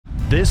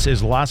This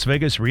is Las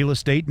Vegas Real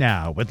Estate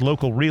Now with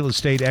local real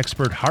estate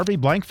expert Harvey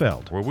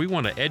Blankfeld. Where we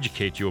want to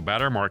educate you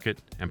about our market,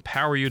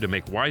 empower you to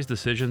make wise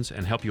decisions,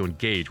 and help you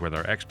engage with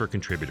our expert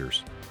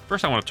contributors.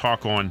 First, I want to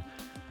talk on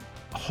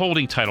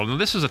holding title. Now,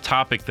 this is a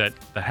topic that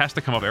has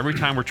to come up every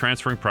time we're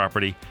transferring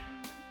property.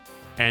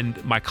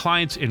 And my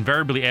clients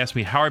invariably ask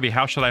me, Harvey,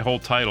 how should I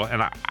hold title?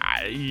 And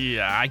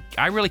I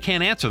really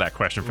can't answer that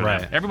question for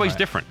them. Everybody's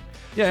different.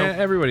 Yeah,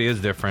 So everybody is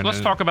different.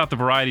 let's talk about the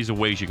varieties of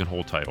ways you can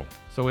hold title.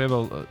 So we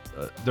have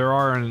there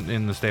are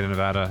in the state of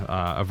Nevada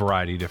a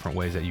variety of different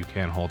ways that you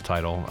can hold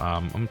title.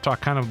 I'm going to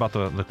talk kind of about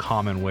the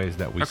common ways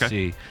that we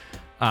see.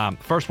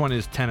 First one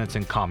is tenants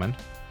in common.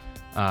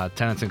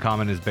 Tenants in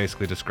common is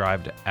basically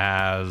described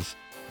as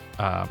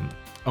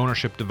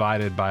ownership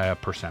divided by a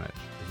percentage.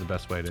 Is the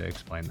best way to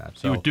explain that.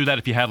 So You would do that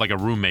if you had like a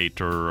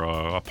roommate or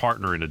a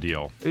partner in a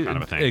deal, kind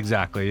of a thing.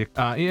 Exactly.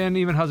 And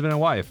even husband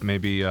and wife,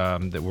 maybe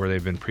where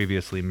they've been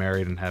previously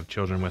married and have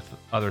children with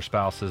other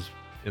spouses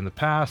in the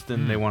past,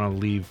 and they want to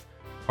leave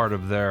part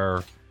of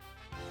their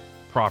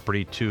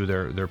property to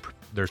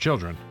their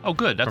children. Oh,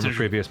 good. That's from a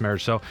previous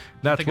marriage. So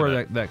that's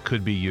where that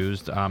could be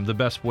used. The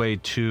best way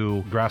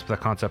to grasp the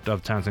concept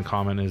of tenants in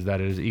common is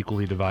that it is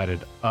equally divided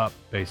up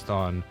based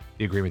on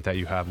the agreement that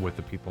you have with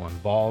the people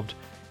involved,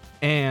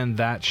 and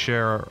that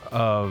share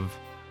of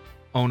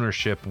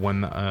ownership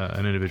when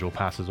an individual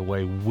passes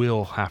away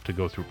will have to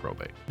go through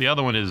probate. The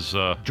other one is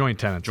Joint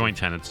tenants. joint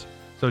tenants.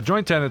 So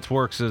joint tenants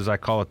works as, I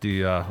call it,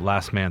 the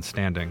last man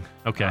standing.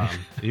 Okay.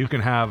 You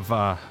can have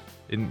Or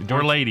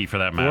lady, for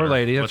that matter. Or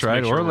lady, that's Let's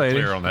right. make sure Or we're lady.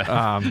 clear on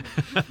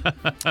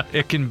that.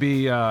 It can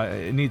be.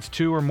 It needs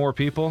two or more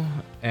people,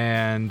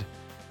 and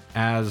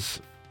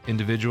as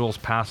individuals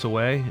pass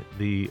away,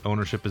 the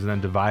ownership is then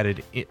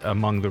divided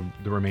among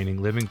the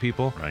remaining living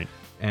people. Right.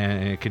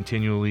 And it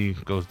continually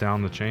goes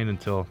down the chain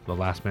until the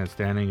last man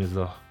standing is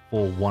the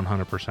full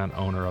 100%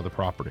 owner of the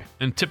property.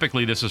 And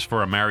typically this is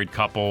for a married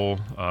couple.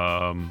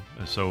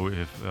 So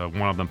if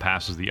one of them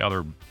passes, the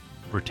other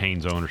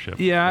retains ownership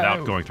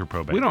without going through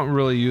probate. We don't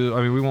really use.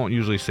 I mean, we won't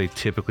usually say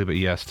typically, but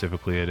yes,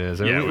 typically it is.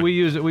 Yeah, we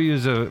use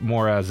it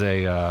more as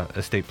a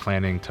estate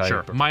planning type.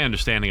 Sure. My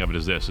understanding of it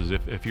is this: is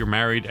if you're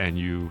married and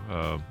you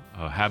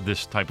have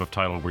this type of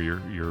title where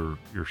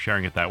you're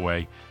sharing it that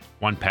way,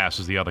 one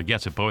passes, the other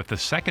gets it. But if the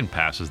second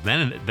passes,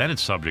 then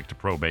it's subject to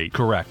probate.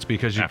 Correct,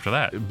 because after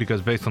that,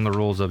 because based on the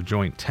rules of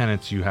joint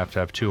tenants, you have to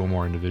have two or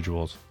more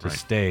individuals to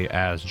stay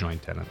as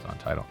joint tenants on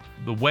title.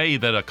 The way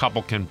that a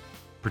couple can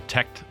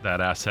protect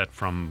that asset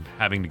from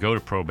having to go to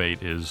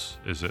probate is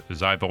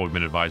I've always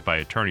been advised by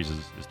attorneys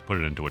is to put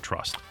it into a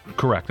trust.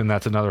 Correct, and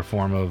that's another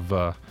form of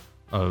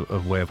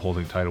way of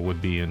holding title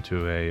would be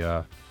into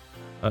a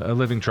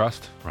living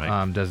trust,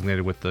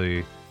 designated with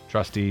the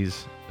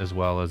trustees as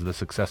well as the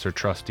successor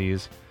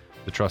trustees.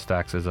 The trust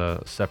acts as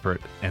a separate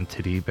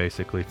entity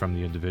basically from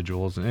the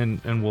individuals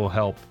and will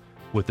help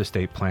with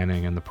estate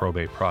planning and the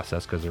probate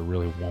process, because there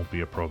really won't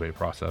be a probate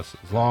process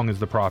as long as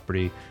the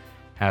property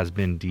has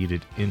been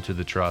deeded into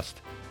the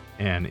trust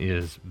and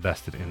is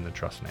vested in the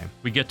trust name.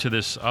 We get to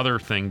this other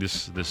thing,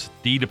 this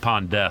deed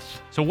upon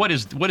death. So what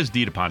is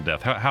deed upon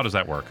death? How does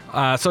that work?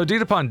 So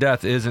deed upon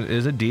death is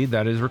a deed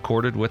that is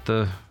recorded with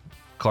the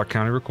Clark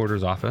County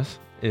Recorder's Office.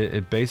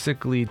 It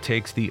basically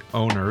takes the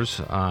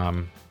owners,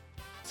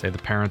 say the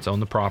parents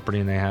own the property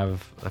and they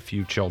have a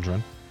few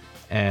children,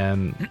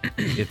 and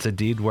it's a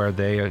deed where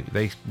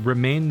they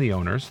remain the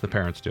owners, the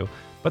parents do,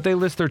 but they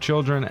list their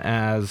children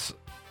as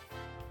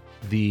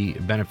the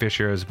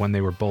beneficiaries. When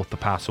they were both to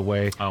pass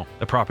away,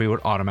 the property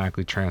would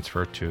automatically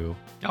transfer to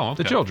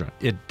the children.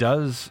 It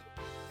does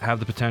have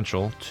the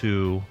potential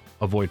to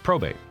avoid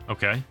probate.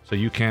 Okay. So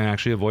you can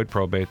actually avoid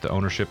probate. The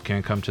ownership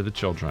can come to the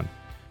children.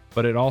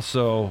 But it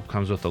also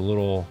comes with a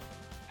little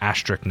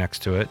asterisk next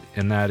to it,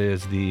 and that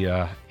is the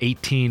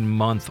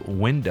 18-month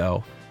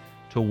window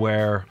to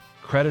where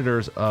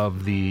creditors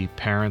of the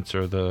parents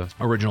or the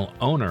original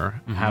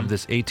owner have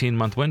this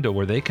 18-month window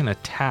where they can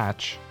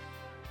attach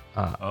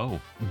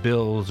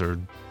bills or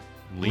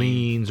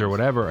liens or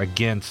whatever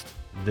against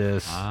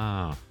this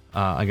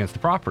against the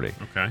property.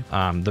 Okay.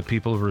 The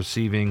people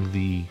receiving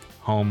the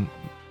home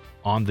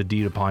on the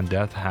deed upon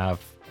death have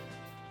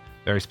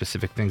very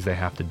specific things they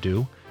have to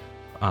do.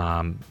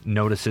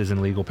 Notices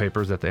and legal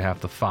papers that they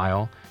have to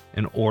file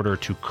in order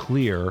to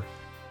clear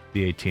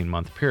the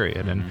 18-month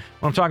period. And when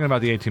I'm talking about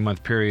the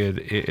 18-month period,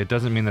 it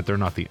doesn't mean that they're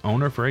not the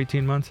owner for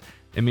 18 months.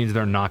 It means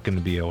they're not going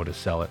to be able to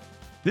sell it.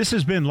 This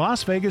has been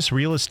Las Vegas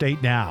Real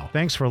Estate Now.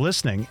 Thanks for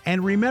listening,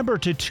 and remember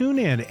to tune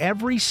in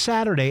every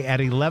Saturday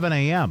at 11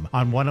 a.m.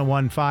 on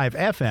 101.5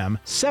 FM,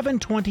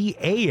 720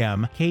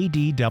 AM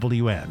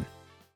KDWN.